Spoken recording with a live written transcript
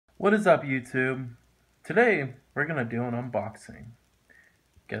What is up, YouTube? Today, we're going to do an unboxing.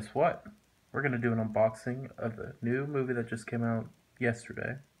 Guess what? We're going to do an unboxing of the new movie that just came out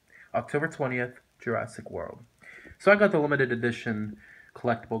yesterday, October 20th, Jurassic World. So I got the limited edition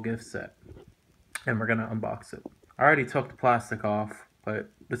collectible gift set, and we're going to unbox it. I already took the plastic off,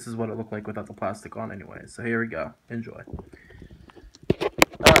 but this is what it looked like without the plastic on anyway. So here we go. Enjoy.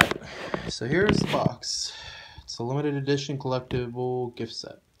 Alright, so here's the box. It's a limited edition collectible gift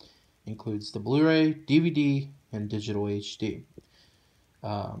set. Includes the Blu-ray, DVD, and digital HD.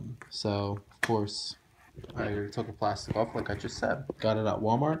 So, of course, I already took the plastic off like I just said. Got it at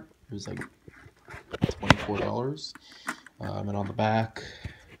Walmart. It was like $24. And on the back,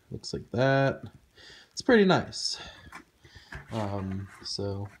 looks like that. It's pretty nice.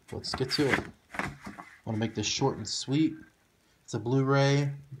 So, let's get to it. I want to make this short and sweet. It's a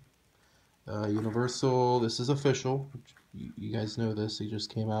Blu-ray. Universal. This is official. You guys know this. It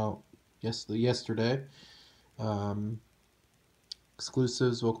just came out yesterday.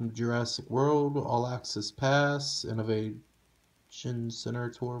 Exclusives: Welcome to Jurassic World, All Access Pass, Innovation Center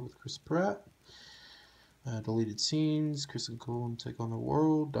Tour with Chris Pratt, deleted scenes, Chris and Cole take on the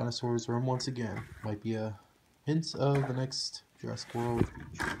world, dinosaurs roam once again. Might be a hint of the next Jurassic World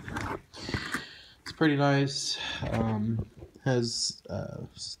feature. It's pretty nice. Has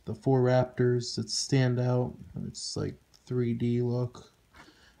the four raptors that stand out. It's like 3D look.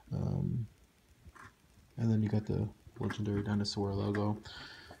 And then you got the legendary dinosaur logo.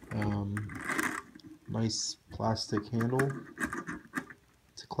 Nice plastic handle.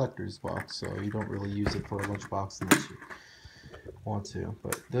 It's a collector's box, so you don't really use it for a lunchbox unless you want to.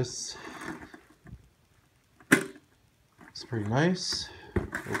 But this is pretty nice.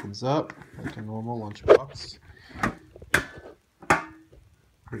 Opens up like a normal lunchbox.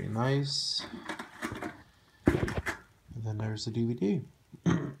 Pretty nice. And then there's the DVD.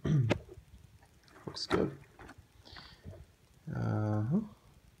 Looks good.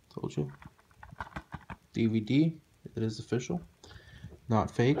 Told you. DVD. It is official. Not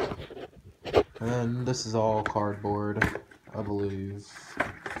fake. And then this is all cardboard, I believe.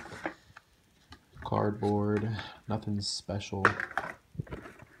 Cardboard. Nothing special.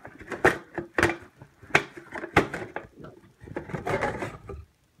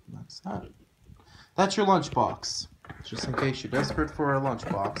 That's that. That's your lunchbox. Just in case you're desperate for a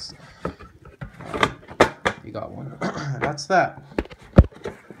lunchbox. You got one. That's that.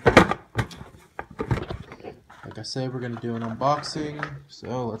 Like I said, we're going to do an unboxing,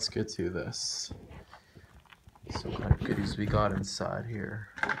 so let's get to this. So what kind of goodies we got inside here?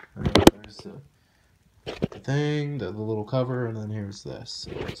 There's the thing, the little cover, and then here's this.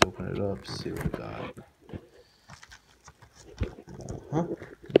 So let's open it up, see what we got.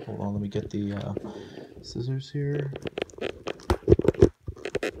 Hold on, let me get the scissors here.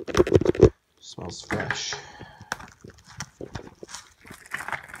 Smells fresh.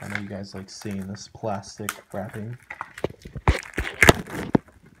 I know you guys like seeing this plastic wrapping.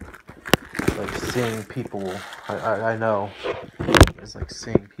 Like seeing people, I know. It's like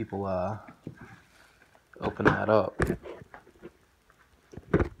seeing people open that up.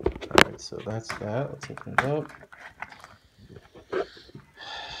 Alright, so that's that. Let's open it up.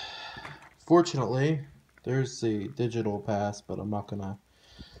 Fortunately, there's the digital pass, but I'm not gonna.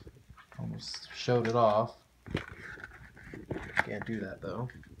 Almost showed it off. Can't do that though.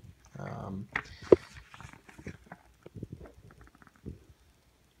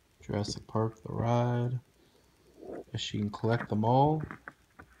 Jurassic Park, the ride. Guess you can collect them all.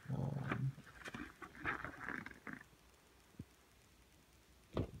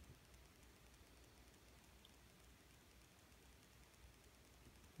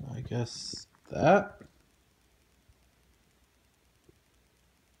 I guess that.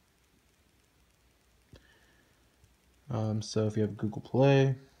 So if you have Google Play,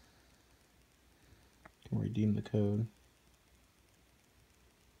 you can redeem the code.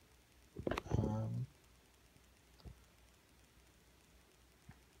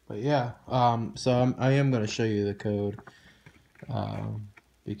 But yeah, so I am going to show you the code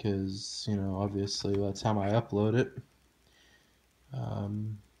because, you know, obviously that's how I upload it.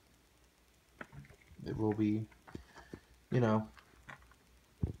 It will be, you know,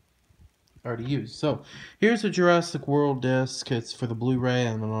 already used. So here's a Jurassic World disc. It's for the Blu-ray,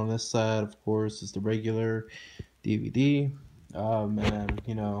 and then on this side, of course, is the regular DVD. And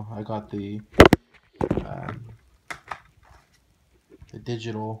you know, I got the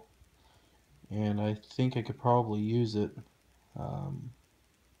digital, and I think I could probably use it.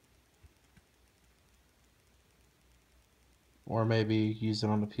 Or maybe use it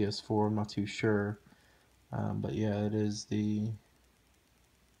on the PS4. I'm not too sure. But yeah, it is the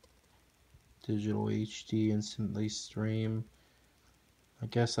digital HD instantly stream. I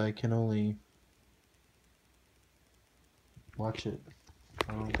guess I can only watch it.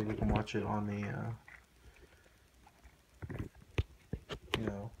 I don't think we can watch it on the,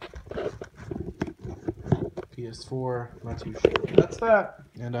 PS4. I'm not too sure. That's that.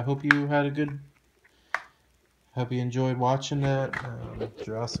 And I hope you had a good. Hope you enjoyed watching that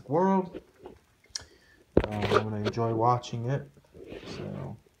Jurassic World. I'm gonna enjoy watching it.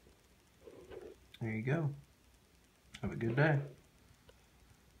 So there you go. Have a good day.